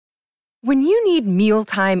When you need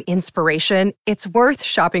mealtime inspiration, it's worth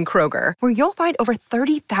shopping Kroger, where you'll find over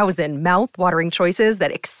 30,000 mouth-watering choices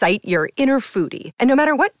that excite your inner foodie. And no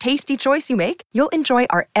matter what tasty choice you make, you'll enjoy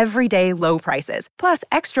our everyday low prices, plus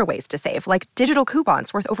extra ways to save, like digital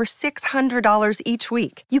coupons worth over $600 each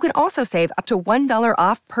week. You can also save up to $1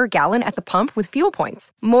 off per gallon at the pump with fuel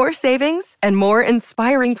points. More savings and more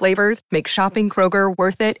inspiring flavors make shopping Kroger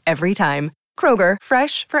worth it every time. Kroger,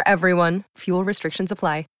 fresh for everyone. Fuel restrictions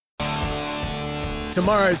apply.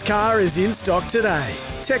 Tomorrow's car is in stock today.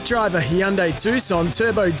 Tech driver Hyundai Tucson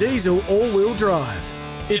Turbo Diesel all-wheel drive.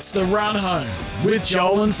 It's the Run Home with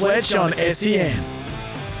Joel and Fletch on SEN.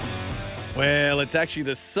 Well, it's actually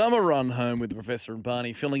the summer run home with Professor and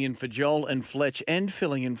Barney, filling in for Joel and Fletch and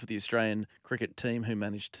filling in for the Australian cricket team who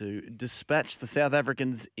managed to dispatch the South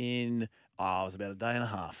Africans in, it was about a day and a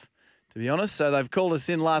half, to be honest. So they've called us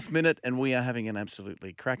in last minute and we are having an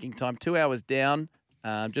absolutely cracking time. 2 hours down.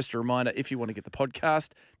 Just a reminder, if you want to get the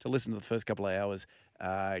podcast to listen to the first couple of hours,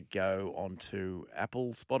 go on to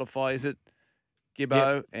Apple, Spotify, is it?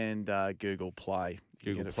 Gibbo, Yep. And Google Play.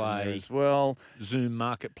 You Google get it from there Play as well. Zoom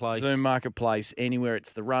Marketplace. Zoom Marketplace, anywhere.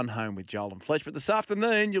 It's the Run Home with Joel and Fletch. But this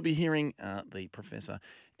afternoon, you'll be hearing the Professor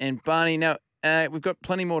and Barney. Now, we've got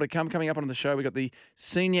plenty more to come. Coming up on the show, we've got the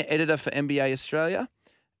senior editor for NBA Australia.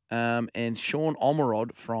 And Sean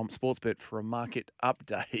Omerod from Sportsbet for a market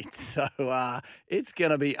update. So it's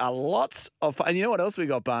going to be a lot of fun. And you know what else we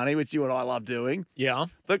got, Barney, which you and I love doing? Yeah.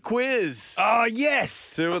 The quiz. Oh,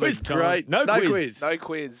 yes. Two of Quiz the time. great. No quiz. No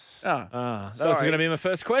quiz. Oh, That was Sorry. going to be my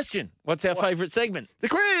first question. What's our favourite segment? the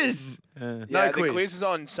quiz. Yeah, No the quiz. quiz is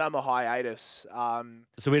on summer hiatus.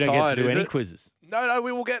 So we don't Tired, get to is do any it? quizzes. No,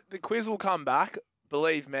 we will get the quiz will come back.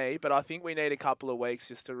 Believe me, but I think we need a couple of weeks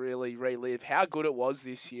just to really relive how good it was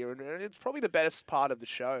this year, and it's probably the best part of the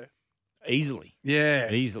show. Easily. Yeah.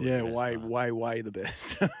 Easily Yeah, the best way, part. way the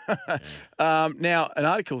best. Now, an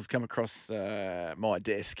article's come across my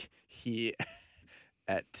desk here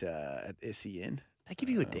at SEN. They give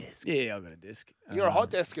you a desk. Yeah, I've got a desk. You're a hot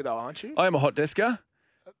desker, though, aren't you? I am a hot desker.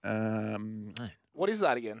 What is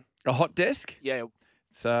that again? A hot desk? Yeah,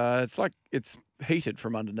 So it's like it's heated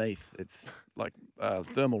from underneath. It's like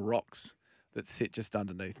thermal rocks that sit just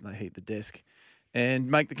underneath and they heat the desk and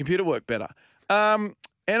make the computer work better.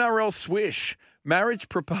 NRL swish, marriage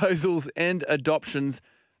proposals and adoptions.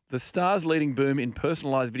 The Stars' leading boom in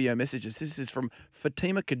personalised video messages. This is from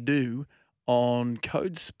Fatima Kadu on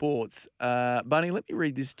Code Sports. Barney, let me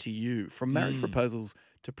read this to you. From marriage proposals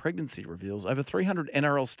to pregnancy reveals, over 300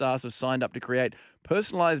 NRL stars have signed up to create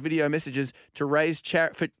personalised video messages to raise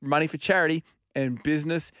money for charity, and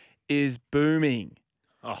business is booming.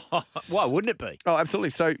 Oh, why wouldn't it be? Oh,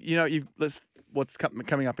 absolutely. So, what's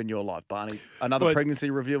coming up in your life, Barney? Another pregnancy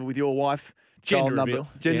reveal with your wife. Gender child reveal.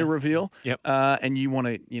 Gender Yeah. reveal. Yep. And you want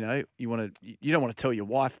to, you don't want to tell your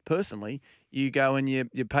wife personally. You go and you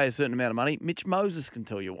pay a certain amount of money. Mitch Moses can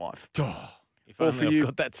tell your wife. If Or only for I've you-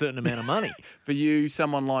 got that certain amount of money. For you,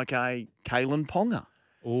 someone like a Kalen Ponga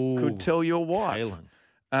Ooh, could tell your wife. Kalen.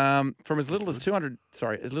 From as little as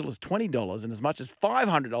 $20 and as much as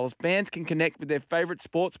 $500, fans can connect with their favourite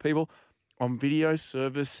sports people on video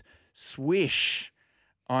service Swish.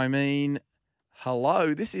 I mean,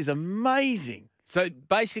 hello, this is amazing. So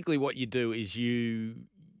basically what you do is you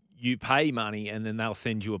pay money and then they'll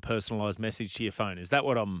send you a personalised message to your phone. Is that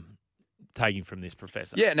what I'm taking from this,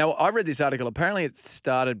 Professor? Yeah, now I read this article. Apparently it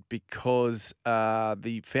started because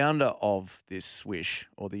the founder of this Swish,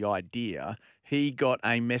 or the idea, he got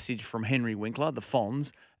a message from Henry Winkler, the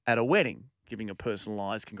Fonz, at a wedding, giving a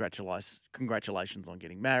personalised congratulations on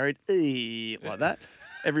getting married, like that.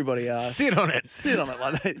 Everybody asked. Sit on it. Sit on it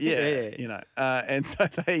like that. Yeah. And so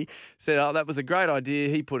they said, oh, that was a great idea.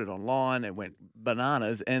 He put it online. It went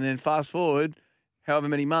bananas. And then fast forward, however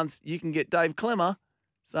many months, you can get Dave Clemmer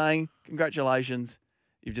saying, congratulations,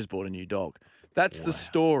 you've just bought a new dog. That's the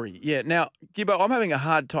story. Yeah. Now, Gibbo, I'm having a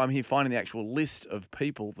hard time here finding the actual list of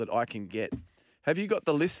people that I can get. Have you got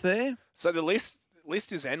the list there? So the list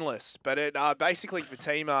is endless, but it basically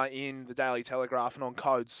Fatima in the Daily Telegraph and on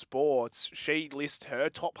Code Sports, she lists her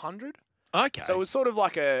top 100. Okay. So it was sort of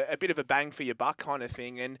like a bit of a bang for your buck kind of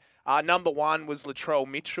thing. And number one was Latrell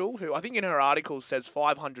Mitchell, who I think in her article says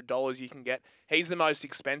 $500 you can get. He's the most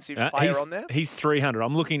expensive player on there. He's 300.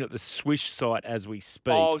 I'm looking at the Swish site as we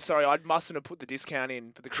speak. Oh, sorry, I mustn't have put the discount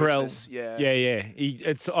in for the Christmas. Yeah.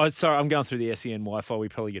 Yeah. Sorry, I'm going through the SEN Wi-Fi. We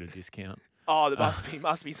probably get a discount. Oh, there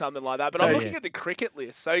must be something like that. But So, I'm looking yeah. at the cricket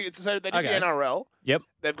list. So they did the Okay. NRL. Yep.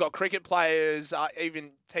 They've got cricket players,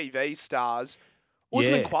 even TV stars.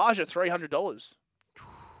 Usman Yeah. Khawaja, $300.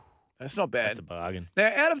 That's not bad. That's a bargain.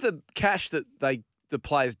 Now, out of the cash that the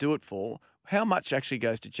players do it for, How much actually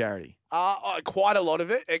goes to charity? Quite a lot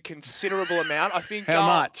of it, a considerable amount. I think. How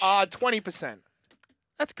much? 20%.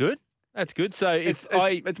 That's good. That's good. So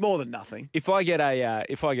It's more than nothing. if I get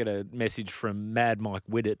a message from Mad Mike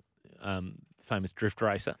Widdett, famous drift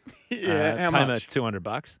racer, Yeah, how pay much? him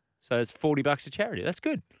 $200. So it's $40 to charity. That's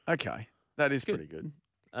good. Okay, that is Good. pretty good.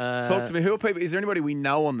 Uh, Talk to me. Who are people? Is there anybody we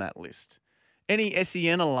know on that list? Any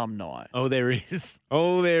SEN alumni? Oh, there is.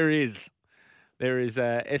 Oh, there is. There is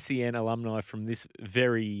a SEN alumni from this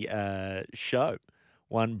very show.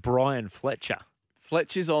 One Brian Fletcher.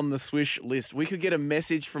 Fletch is on the Swish list. We could get a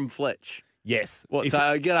message from Fletch. Yes. What? If- So,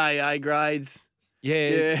 g'day, A grades. yeah,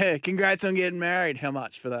 Yeah, congrats on getting married. How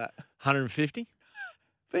much for that? 150.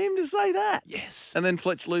 For him to say that. Yes. And then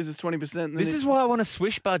Fletch loses 20%. This is why I want a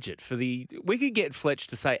Swish budget for the. We could get Fletch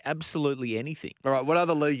to say absolutely anything. All right, what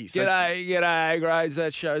other leagues? So, G'day, grades.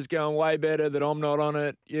 That show's going way better. That I'm not on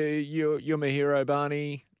it. You're my hero,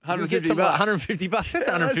 Barney. You get $150. some, like, $150. That's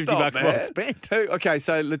Yeah, $150 not well bad. spent. Okay,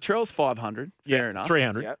 so Latrell's 500. Fair enough.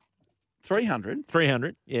 300. Yep. 300.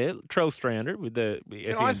 300. Yeah, Trell's 300 with the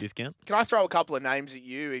Can SEN I- discount. Can I throw a couple of names at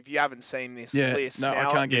you if you haven't seen this Yeah. list? No, now,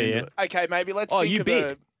 I can't get Yeah, into yeah. it. Okay, maybe let's Oh, think you of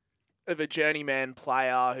bid. a journeyman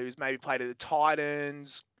player who's maybe played at the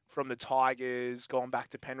Titans, from the Tigers, gone back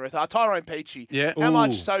to Penrith. Tyrone Peachy. Yeah. How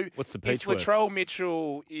much? Ooh, So what's the if peach worth? Latrell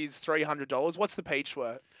Mitchell is $300, what's the peach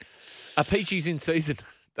worth? Are Peachy's in season?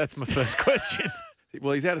 That's my first question.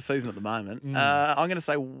 Well, he's out of season at the moment. Mm. I'm going to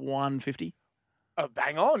say 150. Oh,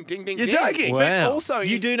 bang on. Ding, ding, You're ding. joking. But Wow. also,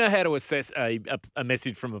 you if- do know how to assess a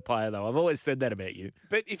message from a player, though. I've always said that about you.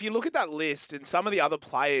 But if you look at that list and some of the other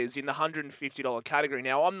players in the $150 category,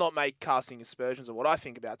 now I'm not casting aspersions on what I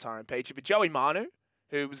think about Tyrone Peachy, but Joey Manu,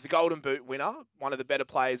 who was the Golden Boot winner, one of the better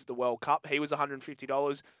players at the World Cup, he was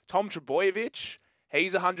 $150. Tom Trbojevic,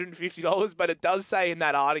 he's $150, but it does say in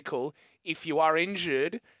that article, if you are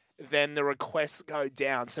injured, then the requests go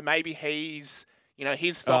down. So maybe his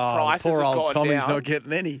stock prices poor have old gone Tommy's down. not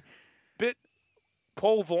getting any. But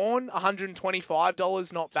Paul Vaughan,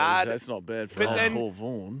 $125, not Jeez, bad. that's not bad for But old then- Paul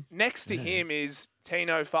Vaughan. Next to him is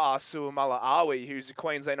Tino Fa'asuamala-Awi, who's a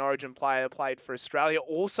Queensland Origin player, played for Australia,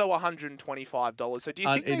 also $125. So do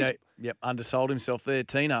you think Undersold himself there,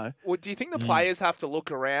 Tino. do you think the players have to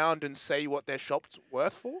look around and see what their shop's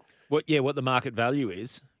worth for? What the market value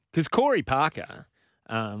is. Because Corey Parker,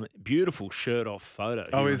 beautiful shirt off photo.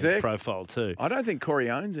 Oh, here is on his there? profile too. I don't think Corey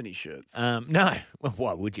owns any shirts. No, well,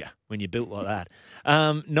 why would you when you're built like that?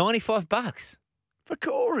 $95. For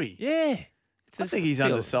Corey. Yeah, I think he's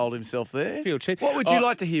undersold himself there. Feel cheap. What would you Oh,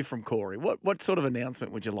 like to hear from Corey? What sort of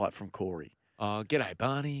announcement would you like from Corey? Oh, g'day,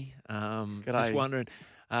 Barney. Just G'day. wondering.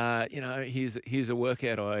 Here's a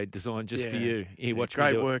workout I designed just for you. Here, watch me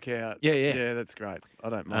great do it. workout. Yeah, yeah. Yeah, that's great. I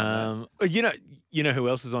don't mind You know who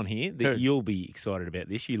else is on here that Who? you'll be excited about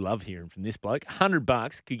this. You love hearing from this bloke.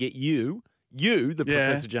 $100 could get you, the Yeah.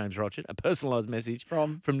 Professor James Rochett, a personalised message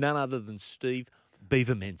that. From none other than Steve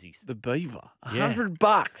Beaver Menzies. the Beaver. Yeah.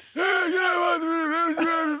 $100.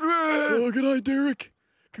 Oh, g'day, Derek.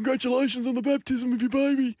 Congratulations on the baptism of your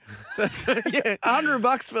baby. That's Yeah.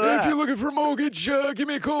 $100 for that. looking for a mortgage, give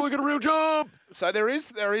me a call. I got a real job. So there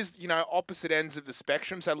is opposite ends of the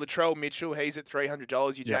spectrum. So Latrell Mitchell, he's at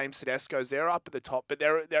 $300. Your Yeah. James Tedesco's, they're up at the top. But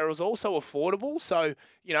there is also affordable. So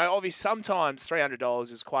obviously sometimes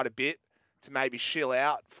 $300 is quite a bit to maybe shill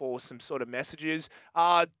out for some sort of messages.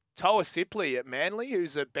 Toa Sipley at Manly,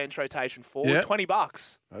 who's a bench rotation forward, Yeah.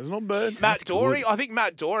 $20. That's not bad. Matt Dory, I think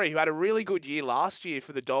Matt Dory, who had a really good year last year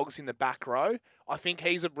for the Dogs in the back row, I think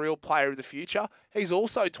he's a real player of the future. He's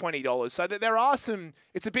also $20. So that there are some,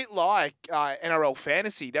 it's a bit like NRL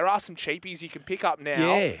fantasy. There are some cheapies you can pick up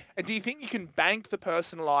now. Yeah. And do you think you can bank the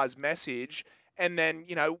personalised message and then,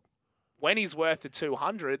 when he's worth the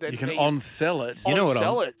 200, then You can on-sell it. You know what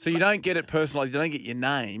sell it. So you don't get it personalised. You don't get your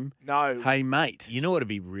name. No. Hey, mate. You know what would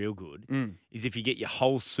be real good is if you get your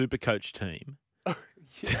whole super coach team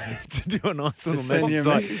to do a nice little send you message. a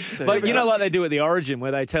Like, message. like, like they do at the Origin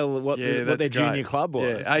where they tell what their that's junior great. club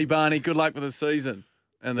was. Yeah. Hey, Barney, good luck with the season.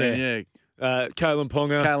 And then, Kalen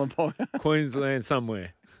Ponga, Kalen Pong. Queensland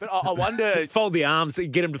somewhere. But I wonder, Fold the arms,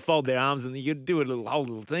 get them to fold their arms, and you do a whole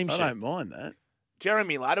little team I sheet. don't mind that.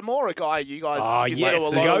 Jeremy Lattimore, a guy you guys Oh, consider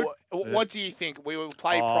yes, a the lot. goat. What do you think? We will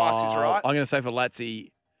play prices right. I'm going to say for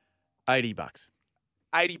Latsy, $80.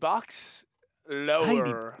 $80,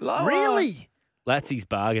 lower. Lower. Really? Latsy's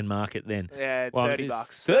bargain market then. Yeah, Well, $30.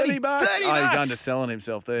 it's $30. 30 Oh, he's bucks. underselling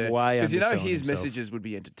himself there. Way Because underselling his himself. messages would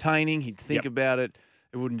be entertaining. He'd think Yep. about it.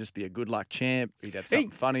 It wouldn't just be a good luck champ. He'd have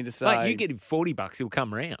something funny to say. Mate, you get him $40, he'll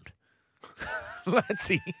come round.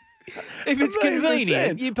 Latsy. If it's 1,000,000%.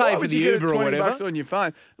 convenient, you Why pay for would the you get Uber or 20 whatever. bucks on your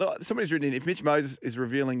phone. Look, somebody's written in, if Mitch Moses is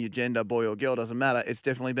revealing your gender, boy or girl, doesn't matter, it's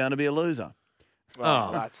definitely bound to be a loser. Well,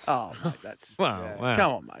 Oh. that's Oh, mate, that's... Wow, Yeah. wow.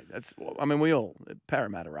 Come on, mate. That's. I mean, we all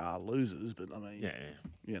Parramatta are losers, but I mean, Yeah,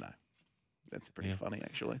 you know, that's pretty Yeah. funny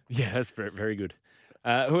actually. yeah, that's very, very good.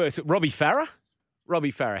 Who else? Robbie Farah?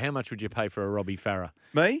 Robbie Farah. How much would you pay for a Robbie Farah?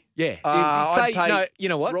 Me? Yeah. I'd pay no, you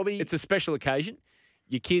know what? Robbie- It's a special occasion.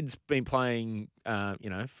 Your kid's been playing,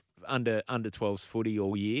 under 12s footy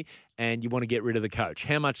all year, and you want to get rid of the coach.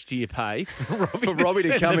 How much do you pay for Robbie, For Robbie to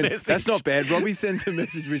send come the in, that's message? not bad. Robbie sends a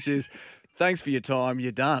message which is, "Thanks for your time.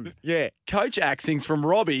 You're done." Yeah, Coach axings from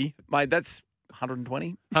Robbie, mate. That's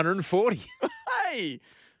 120. 140. Hey,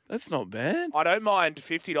 that's not bad. I don't mind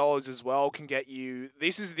 $50 as well. Can get you.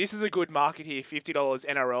 This is a good market here. $50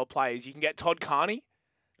 NRL players. You can get Todd Carney.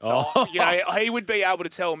 So Oh. he would be able to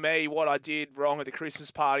tell me what I did wrong at the Christmas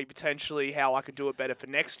party, potentially how I could do it better for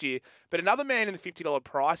next year. But another man in the $50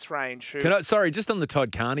 price range who Sorry, just on the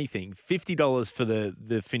Todd Carney thing, $50 for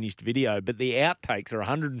the finished video, but the outtakes are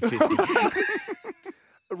 150.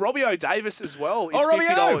 Robbie O'Davis as well is Oh, Robbie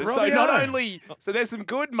O, $50. So Robbie not O. only there's some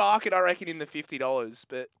good market I reckon in the $50,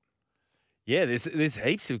 but Yeah, there's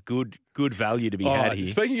heaps of good value to be All had right, here.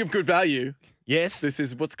 speaking of good value, Yes. this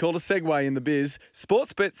is what's called a segue in the biz.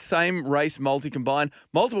 Sportsbet same race multi combine.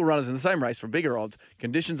 Multiple runners in the same race for bigger odds.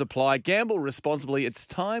 Conditions apply. Gamble responsibly. It's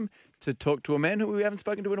time to talk to a man who we haven't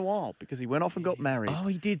spoken to in a while because he went off and got married. Oh,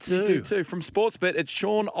 he did He too. did too. From Sportsbet, it's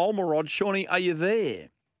Sean Olmerod. Shawnee, are you there?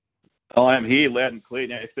 I am here loud and clear.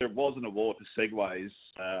 Now, if there was an award for segues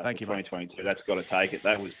Thank for you, mate. 2022, that's got to take it.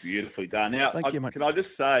 That was beautifully done. Now, Thank you, mate. can I just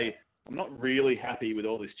say, I'm not really happy with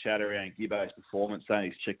all this chatter around Gibbo's performance,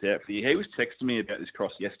 saying he's checked out for you. He was texting me about this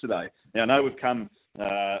cross yesterday. Now, I know we've come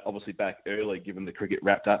obviously back early, given the cricket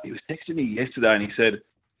wrapped up. He was texting me yesterday and he said,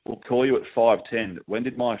 "We'll call you at 5:10. When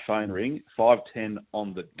did my phone ring? 5:10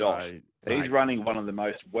 on the dot." Mate, He's running one of the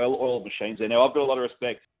most well-oiled machines there. Now, I've got a lot of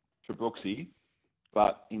respect for Brooksy,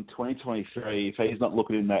 but in 2023, if he's not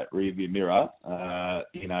looking in that rearview mirror,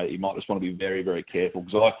 you might just want to be very, very careful.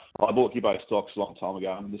 Because I bought Gibbo stocks a long time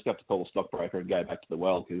ago, and I'm just going to have to call a stockbroker and go back to the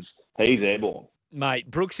well because he's airborne. Mate,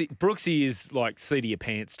 Brooksy is like seat of your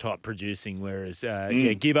pants type producing, whereas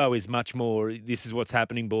Gibbo is much more, this is what's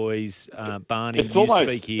happening, boys. Barney, It's you almost-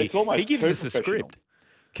 speak here. it's almost He gives too us a professional. script.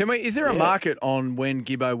 Is there a Yeah. market on when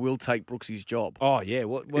Gibbo will take Brooksy's job? Oh, yeah.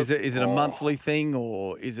 What Is it a Oh. monthly thing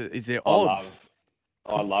or is there odds?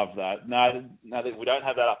 I love that. No, we don't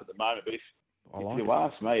have that up at the moment. But if you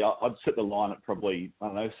ask me, I'd set the line at probably, I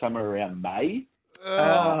don't know, somewhere around May.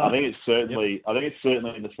 I think it's certainly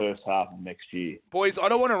in the first half of next year. boys, I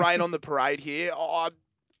don't want to rain on the parade here.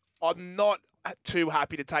 I'm not too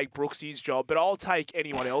happy to take Brooksy's job, but I'll take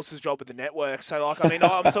anyone else's job at the network. So,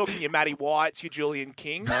 I'm talking your Matty Whites, your Julian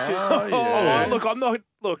Kings. Oh, yeah.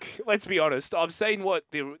 Look, let's be honest. I've seen what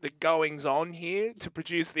the goings on here to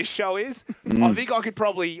produce this show is. I think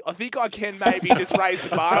I can maybe just raise the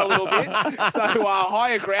bar a little bit. So,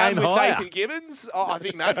 higher ground Aim with higher. Nathan Gibbons. I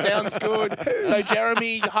think that sounds good. So,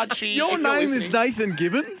 Jeremy Hutchie. Your if you're name is listening- Nathan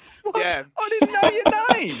Gibbons? What? Yeah. I didn't know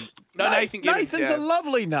your name. No, Nathan Gibbons, Nathan's yeah. a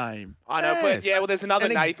lovely name. I know, but Yes. there's another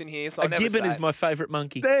And Nathan here, so I A never gibbon say is it. my favourite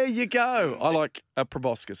monkey. There you go. I like a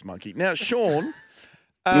proboscis monkey. Now, Sean,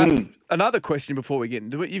 another question before we get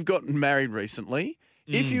into it. You've gotten married recently.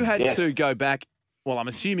 If you had Yeah. to go back, well, I'm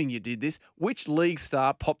assuming you did this, which league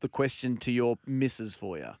star popped the question to your missus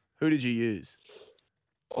for you? Who did you use?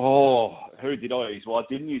 Oh, who did I use? Well, I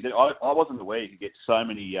didn't use it. I wasn't aware you could get so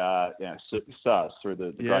many superstars through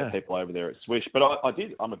the Yeah. great people over there at Swish. But I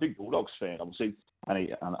did. I'm a big Bulldogs fan. Obviously, and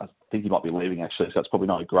I think he might be leaving actually, so that's probably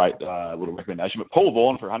not a great little recommendation. But Paul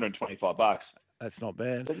Vaughan for $125. That's not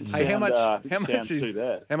bad. Doesn't Hey, how sound, much too is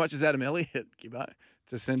bad. how much is Adam Elliott, Gibbo,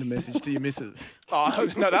 to send a message to your missus? Oh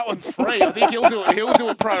no, that one's free. I think he'll do it. He'll do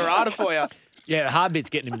a pro rata for you. Yeah, hard bit's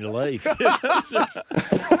getting him to leave.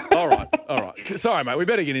 All right. Sorry, mate. We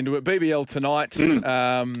better get into it. BBL tonight.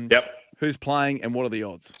 Yep. Who's playing and what are the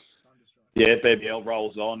odds? Yeah, BBL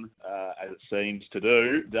rolls on as it seems to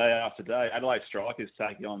do day after day. Adelaide Strikers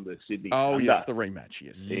taking on the Sydney Oh, Thunder yes, the rematch.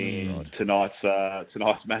 Yes. in That's right.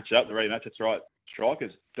 tonight's matchup, the rematch. That's right.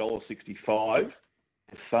 Strikers $1.65,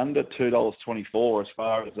 Thunder $2.24 as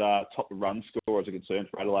far as top run scorers are concerned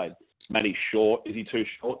for Adelaide. Matty Short, is he too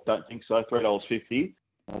short? Don't think so. $3.50.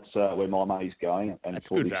 That's where my money's going. And That's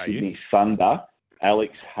for good the value. Sydney Thunder,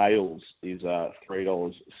 Alex Hales is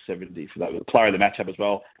 $3.70 for that. The player of the matchup as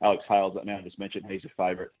well, Alex Hales, that man just mentioned, he's a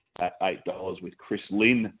favourite at $8 with Chris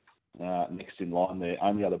Lynn next in line there.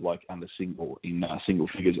 Only other bloke under single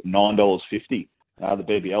figures at $9.50. The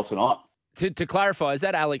BBL tonight. To clarify, is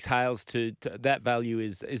that Alex Hales to that value?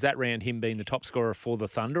 Is that round him being the top scorer for the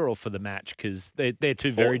Thunder or for the match? Because they're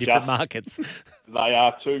two very different markets. They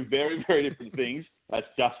are two very, very different things. That's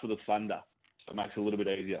just for the Thunder. So it makes it a little bit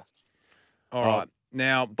easier. All right.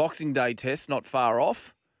 Now, Boxing Day test, not far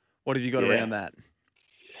off. What have you got around that?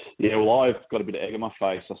 Yeah, well, I've got a bit of egg on my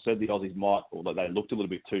face. I said the Aussies might, or that they looked a little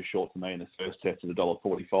bit too short for me in the first test at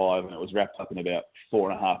 $1.45, and it was wrapped up in about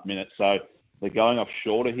 4.5 minutes. So they're going off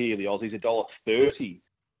shorter here. The Aussies $1.30.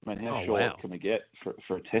 I mean, how short can we get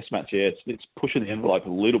for a test match? Yeah, it's pushing the envelope a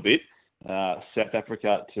little bit. South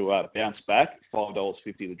Africa to bounce back,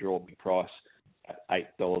 $5.50 the draw, big price at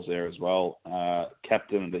 $8 there as well.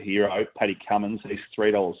 Captain, the hero, Paddy Cummins, he's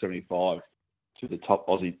 $3.75 to the top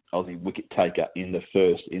Aussie wicket taker in the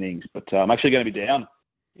first innings. But I'm actually going to be down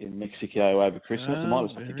in Mexico over Christmas. I might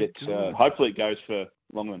just have to get. Hopefully, it goes for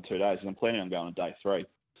longer than 2 days. And I'm planning on going on day 3.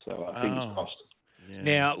 So fingers crossed. Yeah.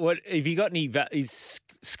 Now, what have you got any? Is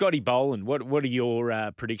Scotty Boland? What are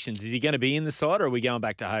your predictions? Is he going to be in the side, or are we going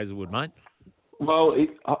back to Hazelwood, mate? Well, he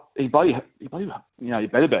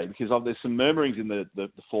better be, because there's some murmurings in the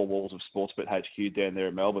four walls of Sportsbet HQ down there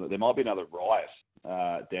in Melbourne that there might be another riot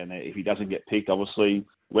down there if he doesn't get picked. Obviously,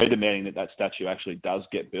 we're demanding that statue actually does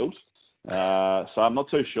get built. So I'm not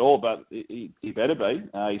too sure, but he better be.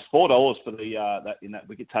 He's $4 for in that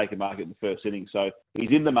wicket taker market in the first inning. So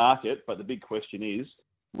he's in the market, but the big question is,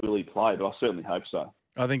 will he play? But I certainly hope so.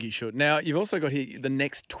 I think he should. Now, you've also got here the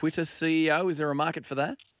next Twitter CEO. Is there a market for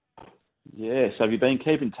that? Yeah, so have you been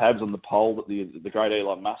keeping tabs on the poll that the great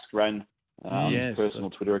Elon Musk ran on his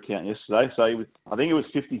personal Twitter account yesterday? So I think it was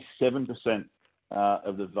 57%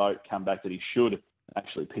 of the vote come back that he should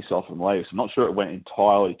actually piss off and leave. So I'm not sure it went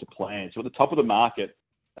entirely to plan. So at the top of the market,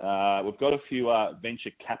 we've got a few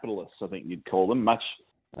venture capitalists, I think you'd call them, much,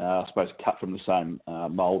 I suppose, cut from the same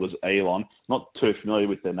mould as Elon. Not too familiar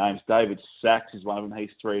with their names. David Sachs is one of them.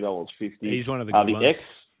 He's $3.50. He's one of the good ones.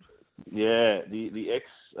 The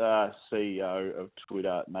ex-CEO of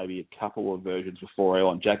Twitter, maybe a couple of versions before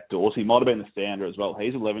Elon, Jack Dorsey, might have been the founder as well.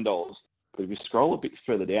 He's $11. But if you scroll a bit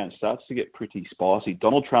further down, it starts to get pretty spicy.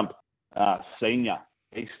 Donald Trump Senior,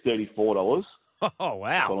 he's $34. Oh,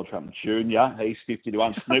 wow. Donald Trump Jr., he's 50 to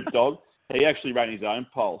 1. Snoop Dogg, he actually ran his own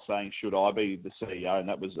poll saying, should I be the CEO? And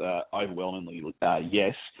that was overwhelmingly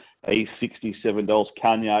yes. He's $67.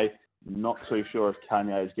 Kanye, not too sure if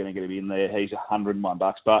Kanye is going to get him in there. He's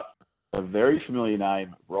 $101. But a very familiar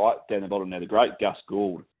name right down the bottom there, the great Gus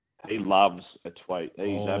Gould. He loves a tweet.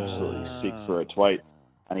 He's absolutely sick for a tweet.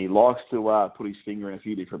 And he likes to put his finger in a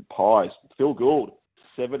few different pies. Phil Gould,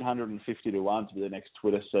 750 to 1 to be the next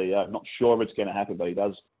Twitter CEO. I'm not sure if it's going to happen, but he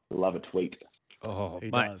does love a tweet. Oh, he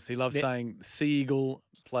does. He loves saying seagull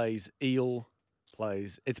plays eel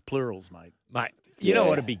plays. It's plurals, mate. You know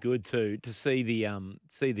what'd be good too to see the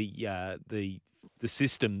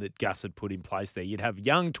system that Gus had put in place there. You'd have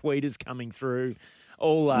young tweeters coming through.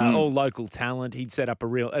 All local talent. He'd set up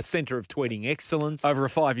a centre of tweeting excellence over a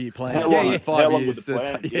 5-year plan. How long would the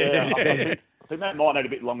plan? I think that might need a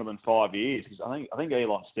bit longer than 5 years because I think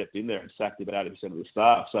Elon stepped in there and sacked about 80% of the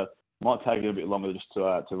staff. So it might take a little bit longer just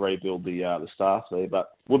to rebuild the staff there. But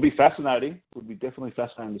would be fascinating. Would be definitely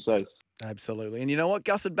fascinating to see. Absolutely. And you know what?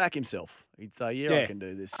 Gus would back himself. He'd say, I can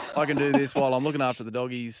do this. I can do this while I'm looking after the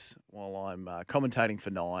doggies, while I'm commentating for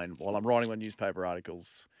Nine, while I'm writing my newspaper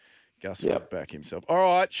articles. Gus would back himself. All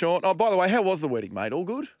right, Sean. Oh, by the way, how was the wedding, mate? All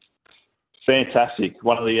good? Fantastic.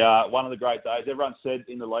 One of the great days. Everyone said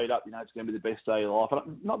in the lead up, it's going to be the best day of your life.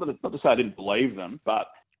 Not to say I didn't believe them, but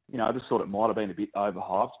I just thought it might have been a bit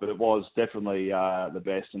overhyped. But it was definitely the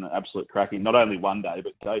best and an absolute cracking. Not only one day,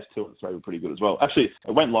 but days 2 and 3 were pretty good as well. Actually,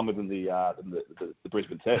 it went longer than the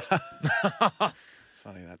Brisbane test.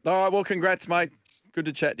 Funny that. All right. Well, congrats, mate. Good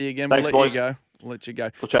to chat to you again. Thanks, we'll let you go.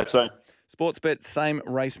 We'll chat soon. Sportsbet, same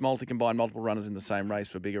race multi, combine multiple runners in the same race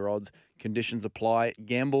for bigger odds. Conditions apply.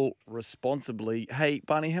 Gamble responsibly. Hey,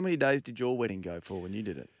 Barney, how many days did your wedding go for when you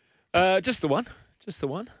did it? Just the one. Just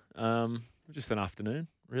an afternoon,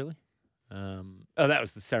 really. That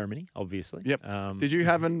was the ceremony, obviously. Yep. Did you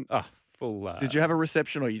have Did you have a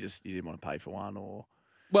reception, or you didn't want to pay for one, or?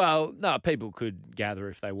 Well, no, people could gather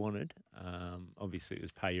if they wanted. Obviously, it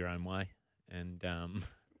was pay your own way, and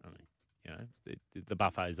the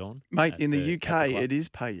buffet's on. Mate, in the UK, it is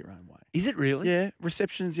pay your own way. Is it really? Yeah.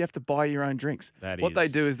 Receptions, you have to buy your own drinks. What they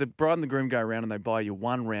do is the bride and the groom go around and they buy you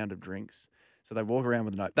one round of drinks. So they walk around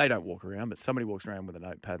with a note. They don't walk around, but somebody walks around with a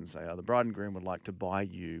notepad and say, the bride and groom would like to buy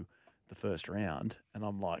you the first round. And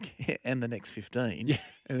I'm like, and the next 15. Yeah.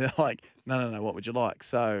 And they're like, no, what would you like?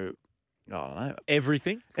 So, I don't know.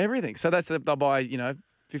 Everything? Everything. So they'll buy,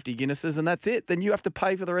 50 Guinnesses, and that's it. Then you have to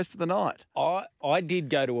pay for the rest of the night. I did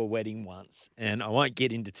go to a wedding once, and I won't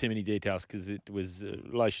get into too many details because it was a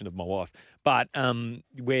relation of my wife. But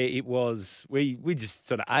where it was, we just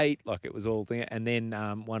sort of ate like it was all thing, and then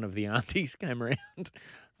one of the aunties came around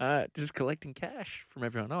just collecting cash from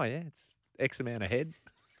everyone. Oh yeah, it's X amount ahead.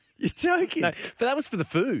 You're joking. No, but that was for the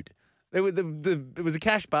food. There was a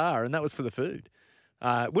cash bar, and that was for the food.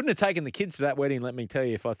 Wouldn't have taken the kids to that wedding, let me tell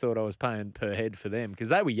you, if I thought I was paying per head for them, because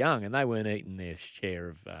they were young and they weren't eating their share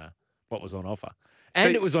of what was on offer.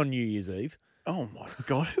 And it was on New Year's Eve. Oh, my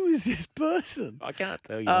God. Who is this person? I can't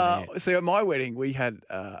tell you. So at my wedding, we had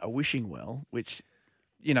a wishing well, which,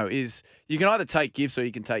 is you can either take gifts or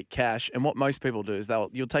you can take cash. And what most people do is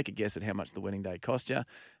you'll take a guess at how much the wedding day cost you.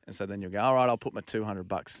 And so then you'll go, all right, I'll put my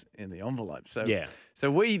 $200 in the envelope. So, yeah. So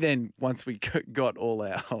we then, once we got all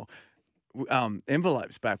our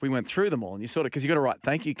envelopes back, we went through them all, and you sort of, because you got to write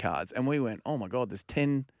thank you cards, and we went, oh my God, there's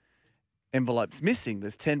 10 envelopes missing.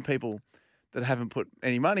 There's 10 people that haven't put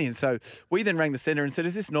any money in. So we then rang the centre and said,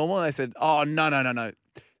 is this normal? And they said, oh, no.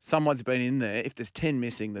 Someone's been in there. If there's 10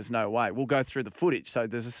 missing, there's no way. We'll go through the footage. So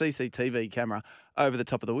there's a CCTV camera over the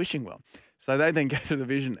top of the wishing well. So they then go through the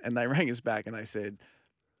vision, and they rang us back and they said,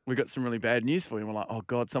 we got some really bad news for you. And we're like, oh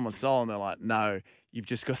God, someone stole. And they're like, no, you've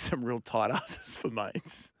just got some real tight asses for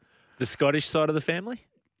mates. The Scottish side of the family?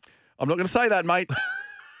 I'm not going to say that, mate.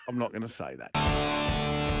 I'm not going to say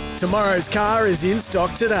that. Tomorrow's car is in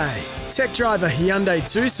stock today. Tech Driver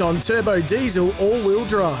Hyundai Tucson Turbo Diesel All-Wheel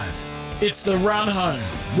Drive. It's the Run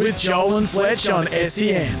Home with Joel and Fletch on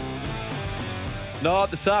SEN. No,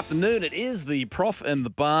 this afternoon it is the Prof and the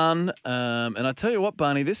Barn. And I tell you what,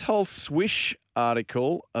 Barney, this whole Swish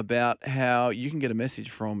article about how you can get a message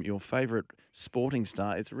from your favourite sporting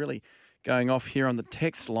star, it's really going off here on the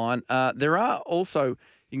text line. There are also,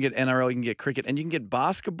 you can get NRL, you can get cricket, and you can get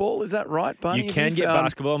basketball. Is that right, Barney? You can get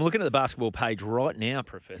basketball. I'm looking at the basketball page right now,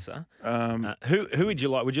 Professor. Who would you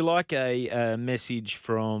like? Would you like a message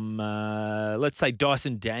from, let's say,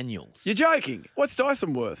 Dyson Daniels? You're joking. What's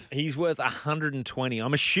Dyson worth? He's worth 120.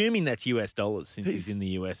 I'm assuming that's US dollars since he's in the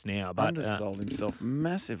US now. But undersold himself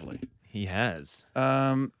massively. He has.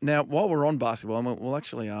 Now, while we're on basketball, we'll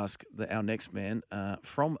actually ask our next man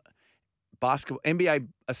from basketball, NBA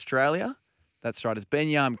Australia. That's right. It's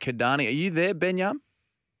Benyam Kadani. Are you there, Benyam?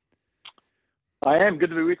 I am.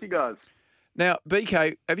 Good to be with you guys. Now,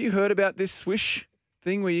 BK, have you heard about this Swish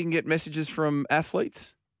thing where you can get messages from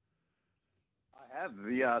athletes? I have.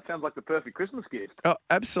 Sounds like the perfect Christmas gift. Oh,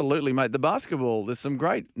 absolutely, mate. The basketball, there's some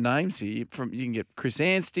great names here. You can get Chris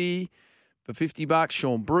Anstey for $50,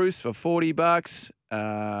 Sean Bruce for $40.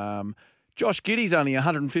 Josh Giddey's only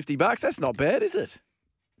 $150. That's not bad, is it?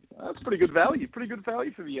 That's pretty good value. Pretty good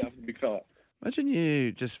value for the big fella. Imagine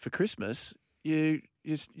you just for Christmas, you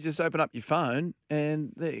just open up your phone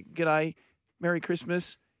and g'day, Merry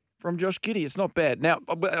Christmas from Josh Giddey. It's not bad. Now,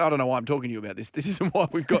 I don't know why I'm talking to you about this. This isn't why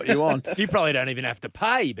we've got you on. You probably don't even have to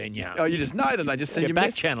pay, Benyam. Oh, you just know them. They just send you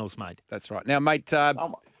back channels, mate. That's right. Now, mate,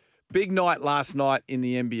 big night last night in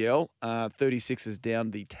the NBL. 36ers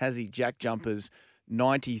down the Tassie Jack Jumpers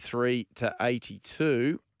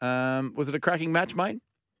 93-82. Was it a cracking match, mate?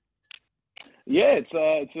 Yeah, it's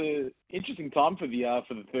an interesting time for the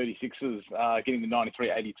 36ers getting the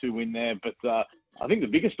 93-82 win there. But I think the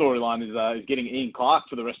biggest storyline is getting Ian Clark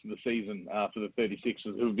for the rest of the season for the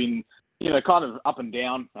 36ers, who've been kind of up and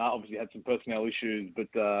down. Obviously had some personnel issues, but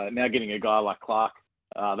now getting a guy like Clark,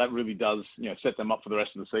 that really does set them up for the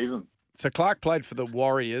rest of the season. So Clark played for the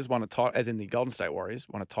Warriors, won a title, as in the Golden State Warriors,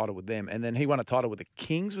 won a title with them, and then he won a title with the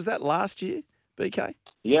Kings. Was that last year, BK?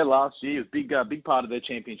 Yeah, last year. It was big part of their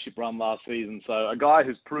championship run last season. So a guy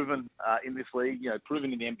who's proven in this league,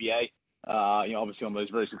 proven in the NBA, obviously on those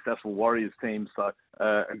very successful Warriors teams. So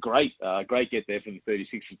a great get there for the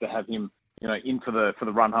 36ers to have him, in for the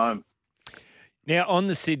run home. Now, on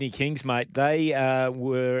the Sydney Kings, mate, they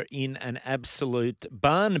were in an absolute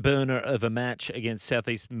barn burner of a match against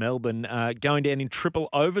Southeast Melbourne, going down in triple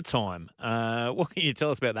overtime. What can you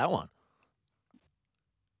tell us about that one?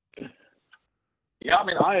 Yeah, I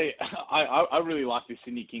mean, I really like this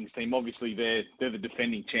Sydney Kings team. Obviously, they're the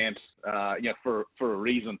defending champs, for a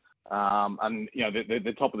reason. And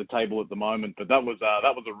they're top of the table at the moment. But that was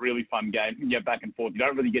a really fun game. Back and forth. You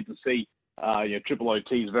don't really get to see triple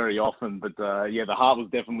OTs very often. But the heart was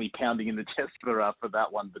definitely pounding in the chest for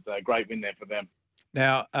that one. But great win there for them.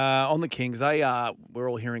 Now, on the Kings, we're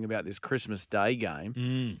all hearing about this Christmas Day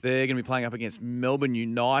game. They're going to be playing up against Melbourne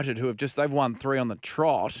United, who they've won 3 on the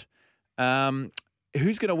trot.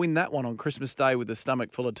 Who's going to win that one on Christmas Day with a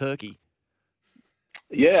stomach full of turkey?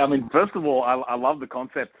 Yeah, I mean, first of all, I love the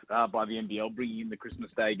concept by the NBL bringing in the Christmas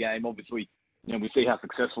Day game. Obviously, we see how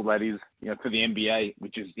successful that is, for the NBA,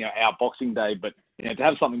 which is, our Boxing Day. But, to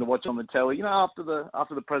have something to watch on the telly, after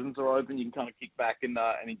the presents are open, you can kind of kick back and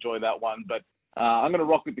enjoy that one. But I'm going to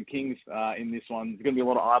rock with the Kings in this one. There's going to be a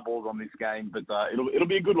lot of eyeballs on this game, but it'll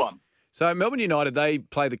be a good one. So Melbourne United, they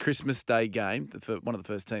play the Christmas Day game, for one of the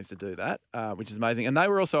first teams to do that, which is amazing. And they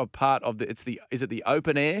were also a part of is it the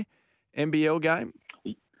open air NBL game?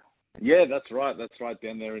 Yeah, that's right. That's right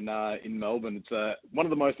down there in Melbourne. It's one of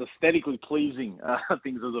the most aesthetically pleasing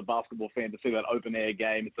things as a basketball fan to see that open air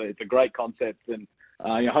game. It's a great concept, and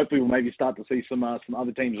hopefully we'll maybe start to see some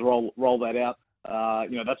other teams roll that out.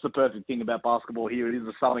 That's the perfect thing about basketball here. It is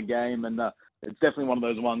a summer game, and it's definitely one of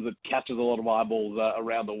those ones that catches a lot of eyeballs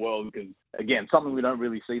around the world because, again, something we don't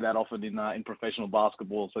really see that often in professional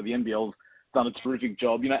basketball. So the NBL's done a terrific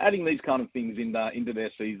job. Adding these kind of things into their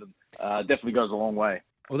season definitely goes a long way.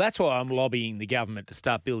 Well, that's why I'm lobbying the government to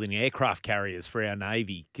start building aircraft carriers for our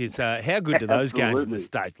Navy because how good do those games in the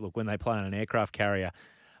States look when they play on an aircraft carrier?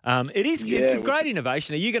 It's a great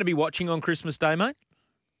innovation. Are you going to be watching on Christmas Day, mate?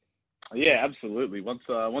 Yeah, absolutely. Once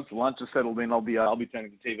the lunch is settled in, I'll be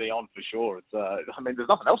turning the TV on for sure. It's there's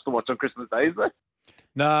nothing else to watch on Christmas Day, is there?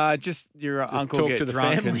 No, just your uncle talk get to the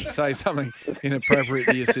drunk family. and say something inappropriate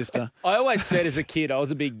to your sister. I always said as a kid, I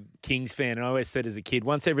was a big Kings fan, and I always said as a kid,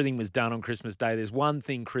 once everything was done on Christmas Day, there's one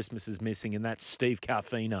thing Christmas is missing, and that's Steve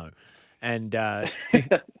Carfino. And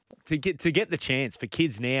to get the chance for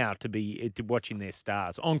kids now to be watching their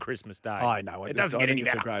stars on Christmas Day. I know. It doesn't get any It's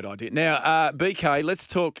better. a great idea. Now, BK, let's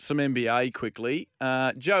talk some NBA quickly.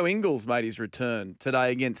 Joe Ingles made his return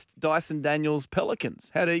today against Dyson Daniels'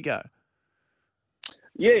 Pelicans. How'd he go?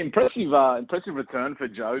 Yeah, impressive return for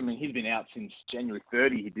Joe. I mean, he's been out since January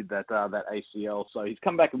 30. He did that ACL, so he's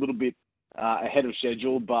come back a little bit ahead of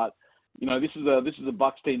schedule. But this is a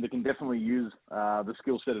Bucks team that can definitely use the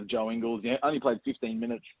skill set of Joe Ingles. Only played 15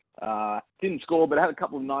 minutes, didn't score, but had a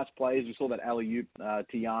couple of nice plays. We saw that alley-oop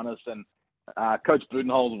to Giannis, and Coach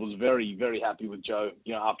Budenholzer was very, very happy with Joe.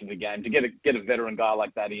 After the game to get a veteran guy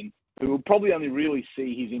like that in, who will probably only really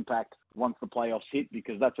see his impact once the playoffs hit,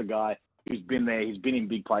 because that's a guy who's been there. He's been in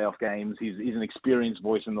big playoff games. He's an experienced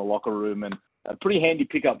voice in the locker room, and a pretty handy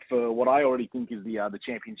pickup for what I already think is the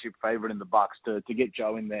championship favorite in the Bucks to get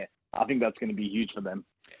Joe in there. I think that's going to be huge for them.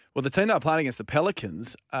 Well, the team they were playing against, the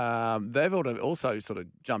Pelicans, they've also sort of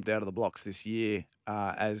jumped out of the blocks this year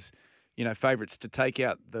as favourites to take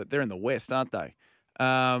out they're in the West, aren't they?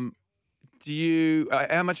 How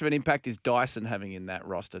much of an impact is Dyson having in that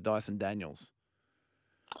roster, Dyson Daniels?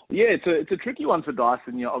 Yeah, it's a tricky one for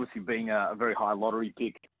Dyson. Obviously being a very high lottery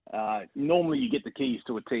pick. Normally you get the keys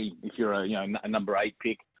to a team if you're a number 8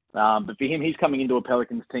 pick. But for him, he's coming into a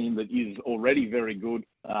Pelicans team that is already very good.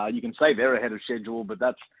 You can say they're ahead of schedule, but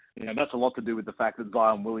that's a lot to do with the fact that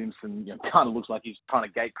Zion Williamson kind of looks like he's trying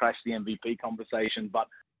to gate crash the MVP conversation. But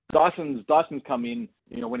Dyson's come in,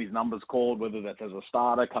 when his number's called, whether that's as a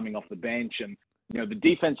starter, coming off the bench, and the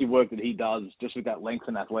defensive work that he does just with that length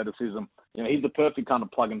and athleticism, he's the perfect kind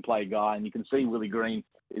of plug-and-play guy, and you can see Willie Green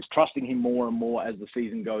is trusting him more and more as the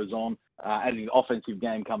season goes on, as his offensive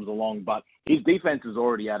game comes along. But his defense is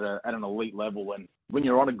already at an elite level, and when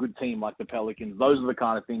you're on a good team like the Pelicans, those are the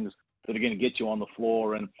kind of things that are going to get you on the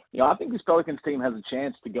floor. And I think this Pelicans team has a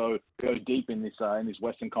chance to go deep in this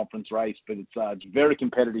Western Conference race, but it's very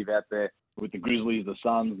competitive out there with the Grizzlies, the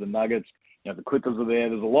Suns, the Nuggets. The Clippers are there.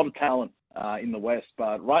 There's a lot of talent in the West,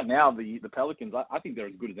 but right now the Pelicans, I think they're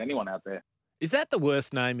as good as anyone out there. Is that the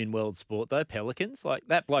worst name in world sport, though, Pelicans? Like,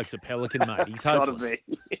 that bloke's a Pelican, mate. He's hopeless. Gotta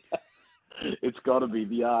be. It's got to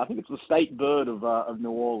be. I think it's the state bird of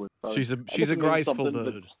New Orleans. So She's a graceful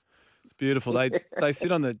bird. But It's beautiful. They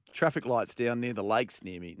sit on the traffic lights down near the lakes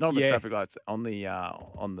near me. Not on the traffic lights, on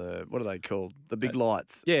the what are they called? The big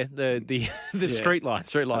lights. Yeah, the street lights.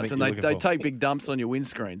 Street lights, and they take big dumps on your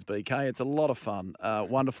windscreens, BK. It's a lot of fun.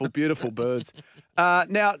 Wonderful, beautiful birds.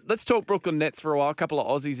 Now, let's talk Brooklyn Nets for a while. A couple of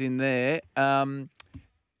Aussies in there.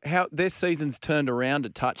 How their season's turned around a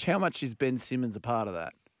touch. How much is Ben Simmons a part of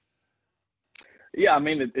that? Yeah, I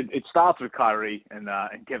mean, it starts with Kyrie and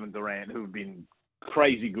Kevin Durant, who have been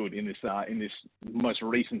crazy good in this most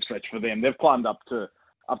recent stretch for them. They've climbed up to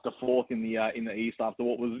fourth in the East after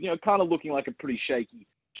what was kind of looking like a pretty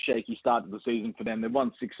shaky start to the season for them. They've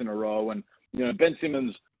won 6 in a row, and Ben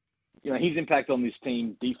Simmons, his impact on this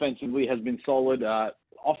team defensively has been solid.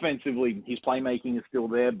 Offensively, his playmaking is still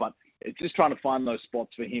there, but it's just trying to find those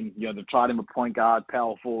spots for him. They've tried him at point guard,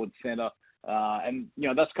 power forward, center. And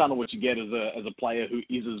that's kind of what you get as a player who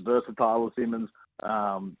is as versatile as Simmons.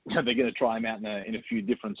 They're going to try him out in a few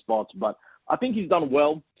different spots, but I think he's done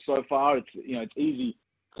well so far. It's easy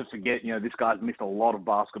to forget. This guy's missed a lot of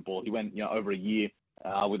basketball. He went over a year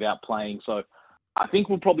without playing. So I think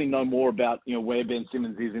we'll probably know more about where Ben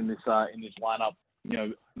Simmons is in this lineup.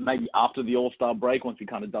 Maybe after the All-Star break, once he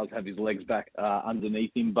kind of does have his legs back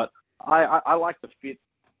underneath him. But I like the fit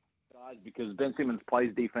guys because Ben Simmons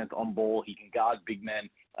plays defense on ball. He can guard big men,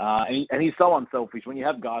 and he's so unselfish. When you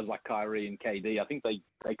have guys like Kyrie and KD, I think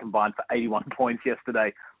they combined for 81 points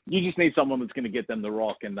yesterday. You just need someone that's going to get them the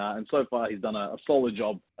rock, and so far he's done a solid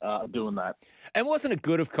job doing that. And wasn't it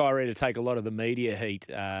good of Kyrie to take a lot of the media heat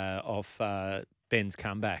off Ben's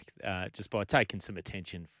comeback just by taking some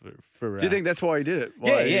attention for Do you think that's why he did it?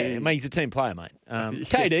 Yeah. I mean, he's a team player, mate.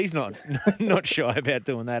 KD's not shy about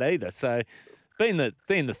doing that either. So being the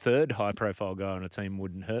third high-profile guy on a team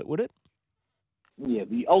wouldn't hurt, would it? Yeah,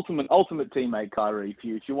 the ultimate teammate, Kyrie.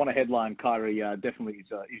 If you want a headline, Kyrie definitely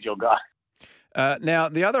is your guy. Now,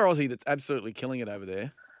 the other Aussie that's absolutely killing it over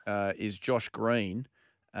there is Josh Green.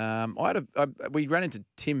 We ran into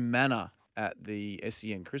Tim Manor at the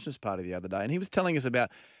SEN Christmas party the other day, and he was telling us about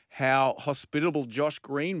how hospitable Josh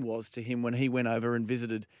Green was to him when he went over and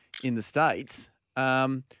visited in the States.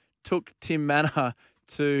 Took Tim Manor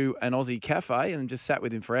to an Aussie cafe and just sat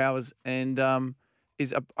with him for hours, and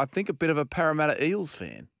is, I think, a bit of a Parramatta Eels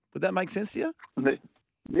fan. Would that make sense to you?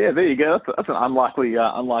 Yeah, there you go. That's an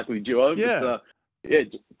unlikely duo. Yeah. But,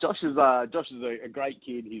 Josh is a great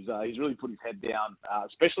kid. He's really put his head down,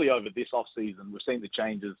 especially over this off season. We've seen the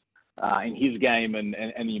changes in his game and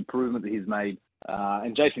the improvement that he's made.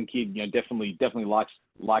 And Jason Kidd, definitely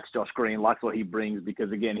likes Josh Green, likes what he brings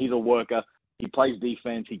because again, he's a worker. He plays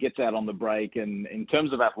defense. He gets out on the break, and in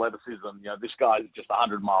terms of athleticism, this guy's just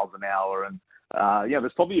 100 miles an hour. And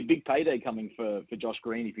there's probably a big payday coming for Josh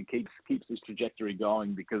Green if he keeps this trajectory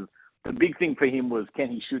going because the big thing for him was can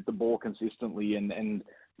he shoot the ball consistently and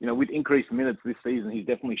with increased minutes this season, he's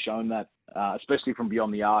definitely shown that, especially from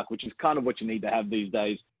beyond the arc, which is kind of what you need to have these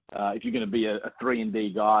days if you're going to be a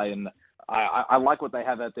 3-and-D guy. And I like what they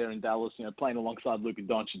have out there in Dallas. Playing alongside Luka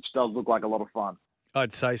Doncic does look like a lot of fun.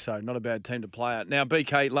 I'd say so. Not a bad team to play at. Now,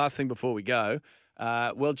 BK, last thing before we go,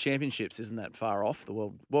 World Championships isn't that far off. The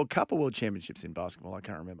World Cup or World Championships in basketball? I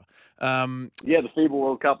can't remember. The FIBA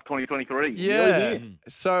World Cup 2023. Yeah.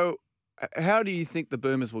 So, how do you think the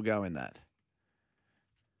Boomers will go in that?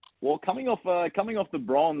 Well, coming off the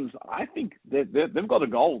bronze, I think they've got a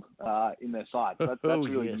gold in their sights. That's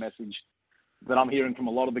really the message that I'm hearing from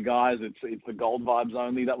a lot of the guys. It's the gold vibes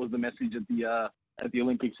only. That was the message at the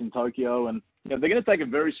Olympics in Tokyo, and they're going to take a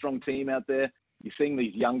very strong team out there. You're seeing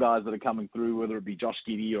these young guys that are coming through, whether it be Josh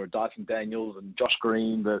Giddey or Dyson Daniels and Josh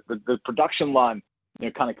Green. The production line,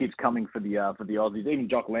 kind of keeps coming for the Aussies. Even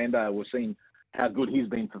Jock Landale, we're seeing how good he's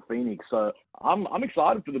been for Phoenix. So I'm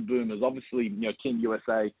excited for the Boomers. Obviously, Team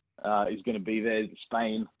USA is going to be there.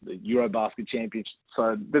 Spain, the Eurobasket champions.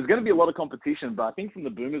 So there's going to be a lot of competition. But I think from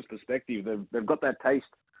the Boomers' perspective, they've got that taste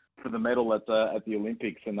for the medal at the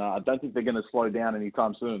Olympics, and I don't think they're going to slow down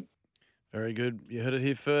anytime soon. Very good. You heard it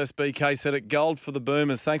here first. BK said it. Gold for the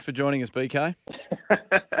Boomers. Thanks for joining us, BK.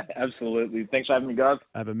 Absolutely. Thanks for having me, guys.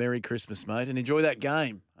 Have a Merry Christmas, mate, and enjoy that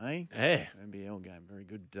game, eh? Yeah. NBL game. Very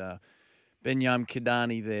good. Benyam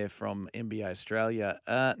Kidani there from NBA Australia.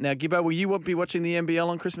 Now, Gibbo, will you be watching the NBL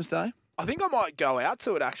on Christmas Day? I think I might go out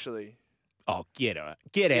to it, actually. Oh, get out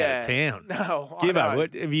of town. No, Gibbo,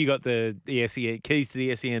 what have you got the SEN keys to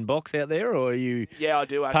the SEN box out there, or are you? Yeah, I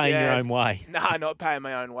do. Paying your own way. No, not paying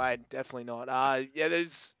my own way. Definitely not.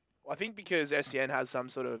 There's. I think because SEN has some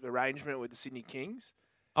sort of arrangement with the Sydney Kings.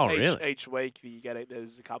 Oh, really? Each week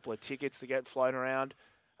there's a couple of tickets to get flown around.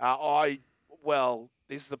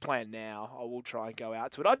 This is the plan now. I will try and go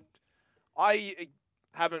out to it. I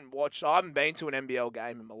haven't been to an NBL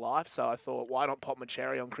game in my life, so I thought, why not pop my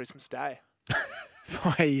cherry on Christmas Day?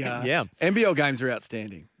 NBL games are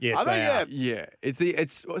outstanding. Yes, they are. Yeah,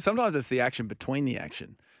 it's sometimes it's the action between the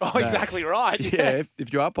action. Oh, exactly right. Yeah,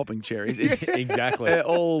 if you are popping cherries, it's exactly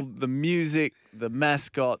all the music, the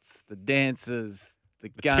mascots, the dancers, the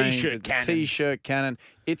games, the T-shirt cannon.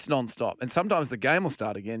 It's non-stop, and sometimes the game will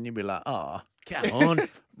start again, and you'll be like, come on,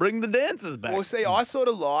 bring the dancers back. Well, see, I sort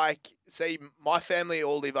of my family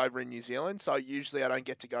all live over in New Zealand, so usually I don't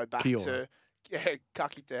get to go back to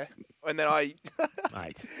Kakite. And then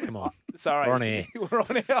Mate, come on. Sorry. We're on air. We're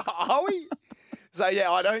on air. Are we? So,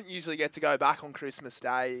 I don't usually get to go back on Christmas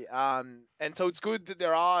Day. And so it's good that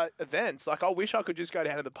there are events. Like, I wish I could just go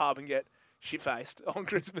down to the pub and get shit-faced on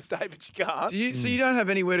Christmas Day, but you can't. So you don't have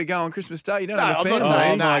anywhere to go on Christmas Day? You don't have a family?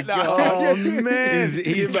 I'm not saying that. No. Oh, man.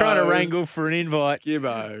 He's trying to wrangle for an invite.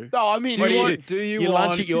 Gibbo. No, I mean, do you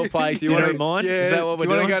lunch at your place, dinner at mine? Yeah, is that what we're doing?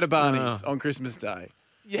 Do you want to doing? go to Barney's on Christmas Day?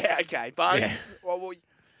 Yeah, okay. Barney. Yeah. Well,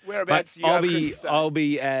 whereabouts do you I'll have be Christmas Day?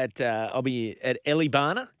 I'll be at Ellie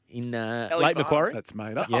Barner in Ellie Lake Barn. Macquarie. That's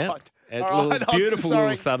made up. Yeah, Oh, it's all a right, little I'm beautiful sorry.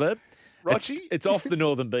 little suburb. Rochi? It's off the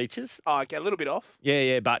northern beaches. Oh, okay, a little bit off.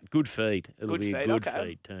 Yeah, but good feed. It'll Good be a feed, good okay.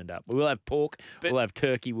 feed turned up. We'll have pork. But- we'll have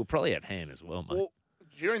turkey. We'll probably have ham as well, mate. Well,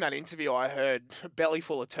 during that interview, I heard belly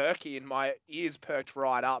full of turkey and my ears perked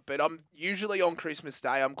right up. But I'm usually on Christmas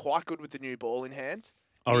Day, I'm quite good with the new ball in hand.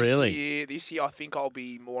 Oh, really? This year, I think I'll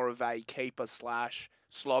be more of a keeper /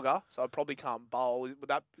 slogger, so I probably can't bowl. Is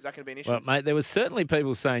that going to be an issue? Well, mate, there was certainly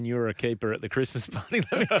people saying you were a keeper at the Christmas party.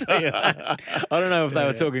 Let me tell you that. I don't know if they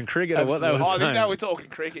were talking cricket or what they were I saying. think they were talking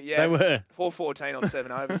cricket, yeah. They were. 414 on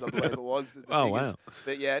 7 overs, I believe it was. The Oh, figures. wow.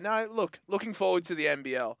 But yeah, no, looking forward to the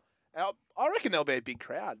NBL. I reckon there'll be a big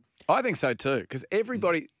crowd. I think so too, because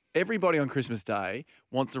everybody on Christmas Day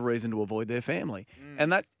wants a reason to avoid their family.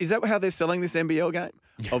 And is that how they're selling this NBL game?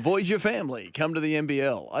 Avoid your family. Come to the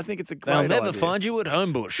NBL. I think it's a great They'll never idea. find you at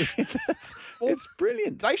Homebush. It's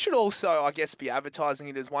brilliant. They should also, I guess, be advertising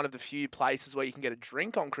it as one of the few places where you can get a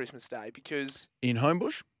drink on Christmas Day, because In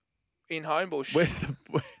Homebush? in Homebush, Where's the...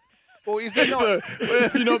 well, is there not? Where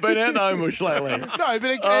have you not been out in Homebush lately? No,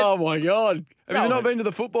 but again, Oh, my God. Have No. you not been to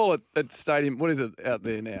the football at Stadium? What is it out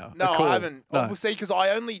there now? no, The Core? I haven't. No. Well, see, because I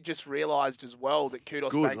only just realised as well that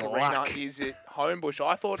Kudos Good Bank Arena luck. is at Homebush.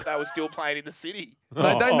 I thought they were still playing in the city.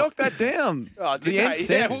 Mate, they knocked that down. Oh, did the they? Ent Yeah,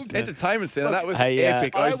 Centre, well, Entertainment Centre. That was Hey,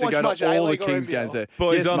 epic. I I used to don't go watch to much all the A-League or Kings NBL. games there.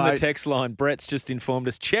 Boys Yes, on mate. the text line, Brett's just informed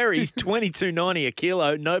us. Cherries, $22.90 a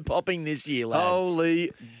kilo. No popping this year, lads.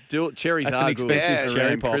 Holy cherries That's are an good expensive around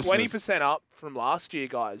cherry pop. Christmas. 20% up from last year,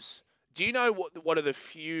 guys. Do you know what are the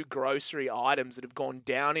few grocery items that have gone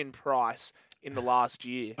down in price in the last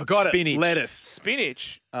year? I got Spinach. it. Lettuce.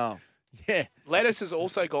 Spinach. Oh. Yeah. Lettuce has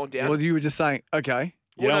also gone down. Well, you were just saying, okay.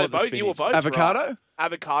 You don't no, want the both, you were spinach. both Avocado? right.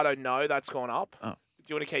 Avocado, no, that's gone up. Oh. Do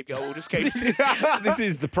you want to keep going? We'll just keep. This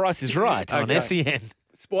is The Price is Right on Okay. SEN.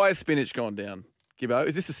 Why has spinach gone down, Gibbo?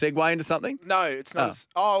 Is this a segue into something? No, it's not.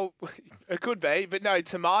 It could be, but no,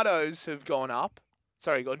 tomatoes have gone up.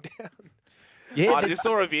 Sorry, gone down. Yeah, I just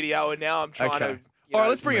saw a video and now I'm trying to. Okay. All right,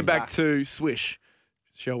 let's bring it back to Swish,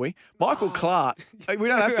 shall we? Michael Clark. We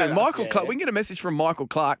don't have to. Michael Clark. We can get a message from Michael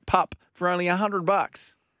Clark, pup, for only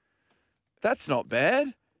 $100. That's not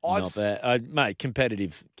bad. Not bad. Mate,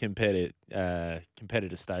 competitor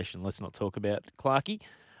station. Let's not talk about Clarkey.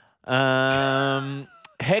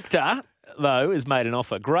 Hector, though, has made an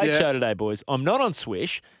offer. Great Yeah. show today, boys. I'm not on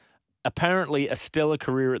Swish. Apparently, a stellar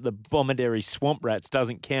career at the Bomaderry Swamp Rats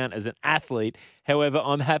doesn't count as an athlete. However,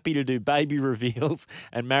 I'm happy to do baby reveals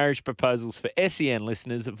and marriage proposals for SEN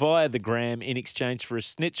listeners via the gram in exchange for a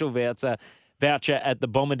schnitzel voucher at the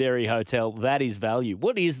Bomaderry Hotel. That is value.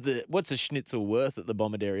 What's a schnitzel worth at the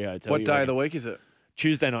Bomaderry Hotel? What day of the week is it?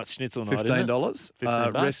 Tuesday night schnitzel night, isn't it? $15.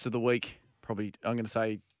 $15. Rest of the week, probably, I'm going to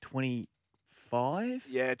say 25.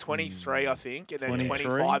 Yeah, 23, I think, and then 23?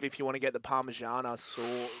 25 if you want to get the Parmigiana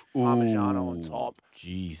on top.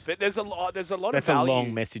 Jeez. But there's a lot. There's a lot That's of a value.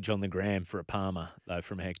 long message on the gram for a Palmer, though,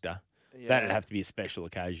 from Hector. Yeah. That'd have to be a special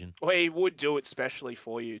occasion. Well, he would do it specially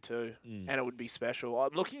for you too, Mm. and it would be special.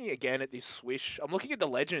 I'm looking again at this Swish. I'm looking at the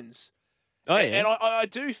legends. Oh, And- yeah. And I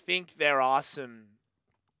do think there are some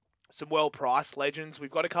well-priced legends. We've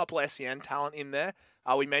got a couple SEN talent in there.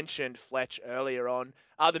 We mentioned Fletch earlier on.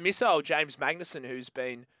 The missile, James Magnuson, who's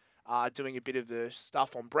been doing a bit of the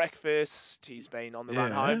stuff on breakfast. He's been on the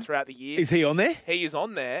run Yeah. home throughout the year. Is he on there? He is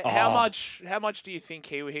on there. Oh. How much do you think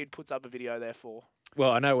he puts up a video there for?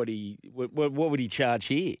 Well, I know what would he charge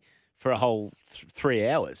here for a whole 3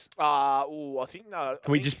 hours? I think no.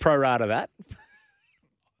 Can we just prorata that?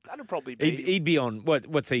 That'd probably be. He'd be on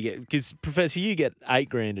what's he get? Because Professor, you get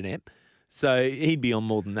 $8,000 an ep, so he'd be on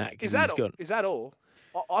more than that. 'cause Is that he's got is that all?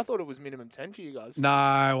 I thought it was minimum 10 for you guys. No,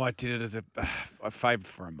 I did it as a favour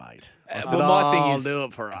for a mate. I said, well, my thing I'll is- do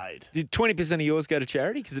it for 8. Did 20% of yours go to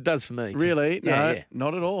charity? Because it does for me. too. Really? Yeah, No, yeah.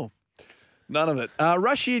 not at all. None of it.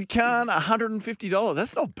 Rashid Khan, $150.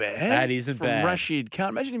 That's not bad. That isn't from bad. Rashid Khan.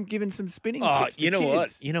 Imagine him giving some spinning Oh, tips to you know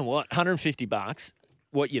kids. what? You know what? $150.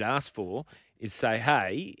 What you'd ask for is say,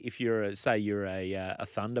 hey, if you're a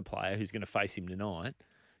Thunder player who's going to face him tonight,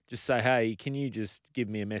 just say, hey, can you just give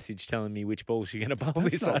me a message telling me which balls you're going to bowl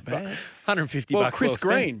That's this not over? bad. $150. Well, Chris well spent.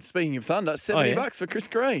 Green, speaking of Thunder, $70 yeah? for Chris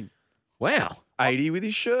Green. Wow. 80 with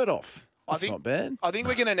his shirt off. I That's think- not bad. I think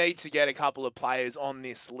we're going to need to get a couple of players on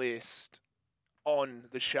this list on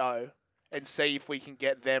the show and see if we can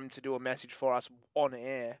get them to do a message for us on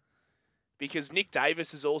air. because Nick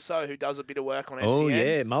Davis is also who does a bit of work on SEN. Oh,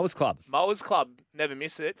 yeah, Mowers Club. Mowers Club, never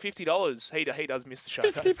miss it. $50. He does miss the show.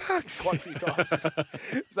 $50. Quite a few times.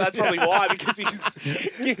 So that's probably why, because he's...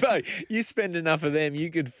 Gibbo, you spend enough of them, you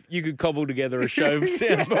could cobble together a show of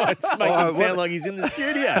sound bites, make him sound like he's in the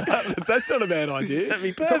studio. That's not a bad idea. That'd be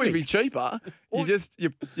It'd probably perfect. be cheaper.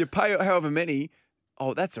 You pay however many.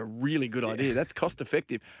 Oh, that's a really good idea. That's cost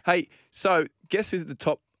effective. Hey, so guess who's the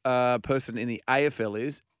top person in the AFL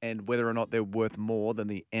is, and whether or not they're worth more than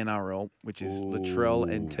the NRL, which is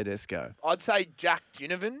Latrell and Tedesco. I'd say Jack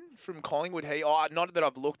Ginnivan from Collingwood. Not that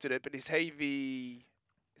I've looked at it, but is he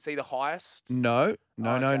the highest? No.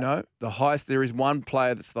 Okay. The highest, there is one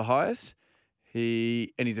player that's the highest. He's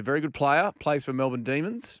a very good player, plays for Melbourne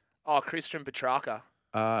Demons. Oh, Christian Petrarca.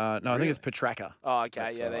 No, I think it's Petrarca. Oh,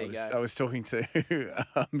 okay. There you go. I was talking to you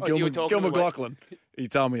were talking Gil to the- McLaughlin. He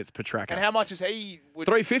told me it's Petrarca. And how much is he?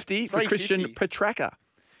 $350 for Christian $350. Petrarca.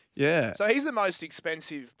 Yeah. So he's the most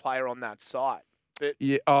expensive player on that site. But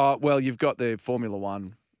Yeah. Well, you've got the Formula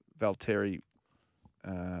One, Valtteri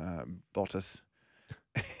Bottas,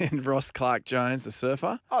 and Ross Clark-Jones, the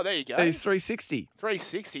surfer. oh, there you go. He's $360.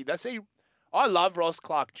 360. I love Ross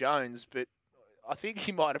Clark-Jones, but I think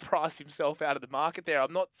he might have priced himself out of the market there.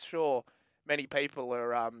 I'm not sure many people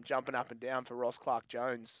are jumping up and down for Ross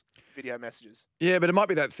Clark-Jones video messages. Yeah, but it might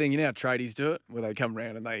be that thing, you know how tradies do it, where they come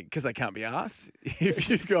around and because they can't be asked. If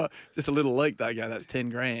you've got just a little leak, they go, that's 10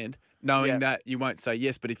 grand, knowing Yeah. that you won't say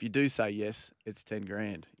yes, but if you do say yes, it's 10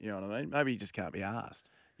 grand. You know what I mean? Maybe you just can't be asked.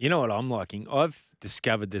 You know what I'm liking? I've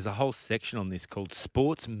discovered there's a whole section on this called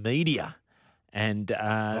sports media. And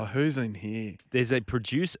Who's in here? there's a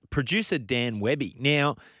producer Dan Webby.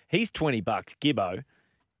 Now, he's $20, Gibbo.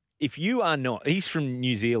 If you are not, he's from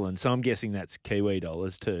New Zealand, so I'm guessing that's Kiwi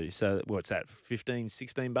dollars too. So what's that, 15,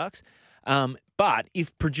 16 bucks? But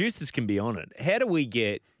if producers can be on it, how do we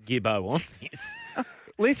get Gibbo on this?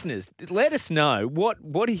 Listeners, let us know. What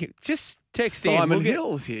do you, just text in. Simon We'll get-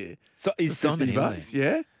 Hill's here. So, is for Simon $50, Hill there?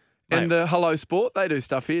 yeah. Mate. And the Hello Sport, they do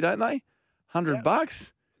stuff here, don't they?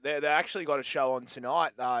 $100. They actually got a show on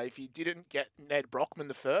tonight. If you didn't get Ned Brockman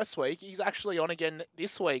the first week, he's actually on again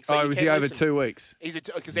this week. So you Was can he over listen. 2 weeks?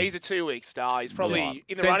 Because he's a 2-week star. He's probably Just in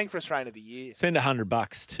the send- running for Australian of the Year. Send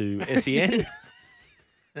 $100 to SEN,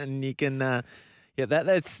 and you can.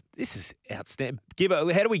 This is outstanding.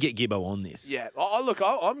 Gibbo, how do we get Gibbo on this? Yeah. Look,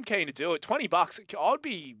 I'm keen to do it. $20. I'd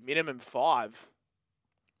be minimum $5.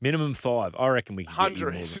 Minimum 5. I reckon we can get you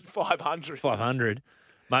 100, more than 500. 500,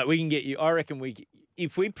 mate. We can get you. I reckon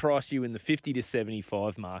if we price you in the 50 to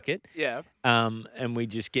 75 market, Yeah. and we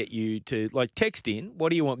just get you to text in. What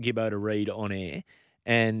do you want Gibbo to read on air?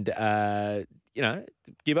 And Gibbo,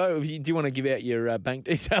 do you want to give out your bank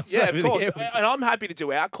details? Yeah, over of course. the air? And I'm happy to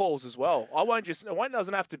do our calls as well. It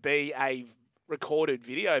doesn't have to be a recorded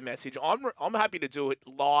video message. I'm happy to do it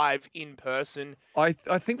live in person. I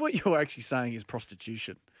think what you're actually saying is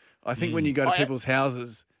prostitution. I think when you go to Oh, yeah. people's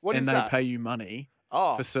houses What and is they that? pay you money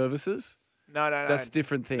Oh, for services, no. that's a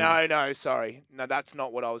different thing. No, sorry. No, that's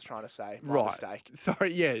not what I was trying to say. My Right. mistake.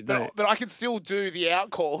 Sorry, yeah. No. But I can still do the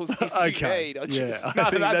out calls if Okay. you need. Yeah, None I of think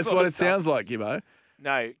that that's sort what of it sounds like, Gibbo.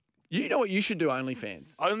 No. You know what? You should do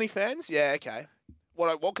OnlyFans. OnlyFans? Yeah, okay.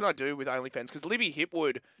 What can I do with OnlyFans? Because Libby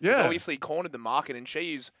Hipwood has Yeah. obviously cornered the market, and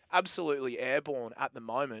she is absolutely airborne at the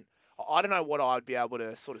moment. I don't know what I'd be able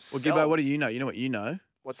to sort of Well, sell. Gibbo, what do you know? You know what you know?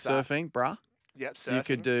 What's that? Surfing, bruh. Yep, surfing.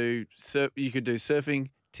 You could do surfing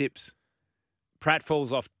tips. Pratt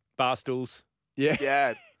falls off bar stools. Yeah.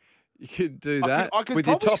 Yeah. You could do I that could with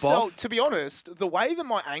your probably top sell, off. to be honest, the way that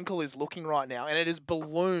my ankle is looking right now, and it is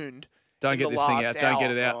ballooned. Don't in get the this thing last out. Don't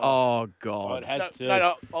get hour. it out. Oh. Oh, Oh, God. it has to.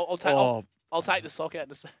 No, I'll take. Oh, I'll take the sock out.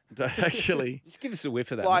 To, don't actually. Just give us a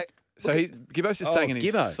whiff of that. like, So Gibbo's just Oh, taking his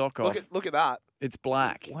Gibbo. sock off. look at that. It's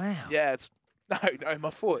black. mate. Wow. Yeah, it's no,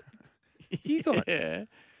 my foot. You got Yeah.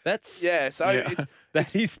 Yeah, so Yeah. It's,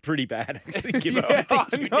 that is pretty bad, actually, Gibbo. Yeah, I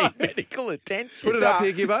think I you know. need medical attention. Put it up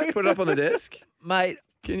here, Gibbo. Put it up on the desk. Mate,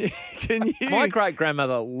 Can you? Can you? my great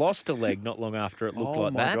grandmother lost a leg not long after it looked Oh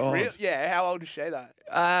like my that. God. yeah. How old is she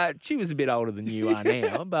though? She was a bit older than you are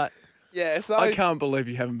now, but Yeah, so I can't believe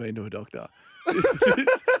you haven't been to a doctor.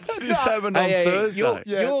 This happened on Thursday.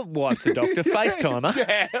 your wife's a doctor. FaceTime her.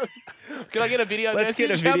 Yeah. Can I get a video Let's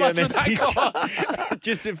message? get a video How much would message. that cost?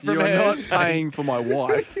 Just from You're her not saying- paying for my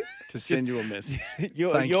wife to send you a message.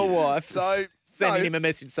 your Thank your you. wife So, sending no. him a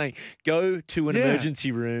message saying, "Go to an Yeah.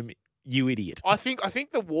 emergency room, you idiot." I think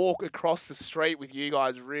the walk across the street with you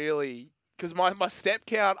guys really, because my step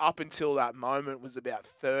count up until that moment was about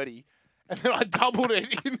 30, and then I doubled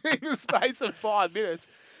it in the space of 5 minutes.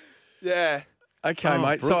 Yeah. Okay, Oh,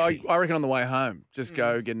 mate. So Brooksy. I reckon on the way home, just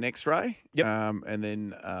go get an X-ray. Yep. And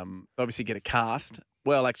then obviously get a cast.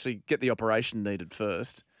 Well, actually, get the operation needed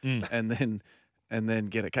first, and then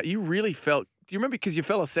get a cut. You really felt. Do you remember? Because you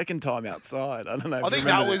fell a second time outside. I don't know. If I you think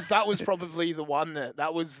remember that was probably the one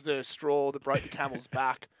that was the straw that broke the camel's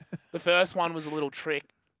back. The first one was a little trick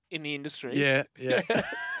in the industry. Yeah.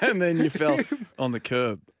 And then you fell on the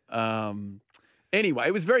curb. Anyway,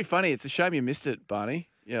 it was very funny. It's a shame you missed it, Barney.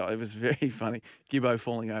 Yeah, it was very funny. Gibbo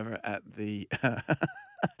falling over at the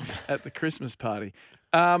at the Christmas party.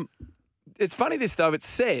 It's funny this though. It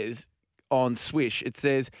says on Swish, it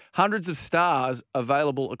says hundreds of stars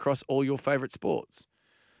available across all your favourite sports.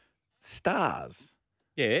 Stars.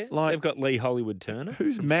 Yeah, Like- they've got Lee Hollywood Turner.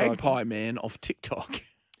 Who's from Magpie cycling. Man off TikTok?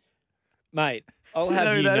 Mate, I'll Do you know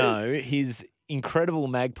have who you that know, his incredible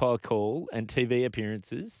Magpie call and TV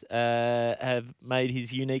appearances have made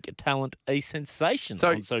his unique talent a sensation So-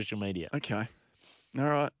 on social media. Okay. All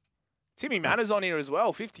right. Timmy Manners on here as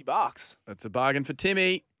well, $50. That's a bargain for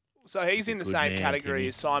Timmy. So he's in the Good same man, category Timmy.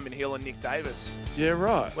 as Simon Hill and Nick Davis, Yeah,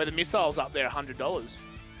 right. where the missile's up there $100.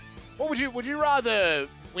 What would you rather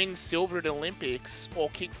win silver at Olympics or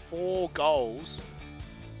kick 4 goals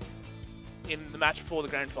in the match before the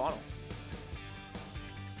grand final?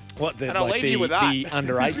 What, And I'll leave you with that. the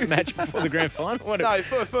under-8s match before the grand final? What No,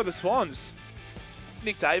 for the Swans.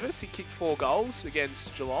 Nick Davis, he kicked 4 goals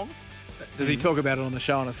against Geelong. Does he talk about it on the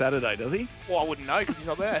show on a Saturday, does he? Well, I wouldn't know because he's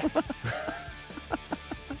not there.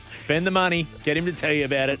 Spend the money. Get him to tell you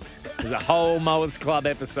about it. There's a whole Mowers Club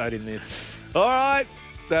episode in this. All right.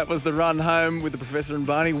 That was the run home with the Professor and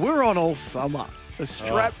Barney. We're on all summer, so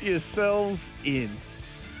strap yourselves in.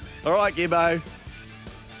 All right, Gibbo.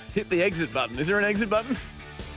 Hit the exit button. Is there an exit button?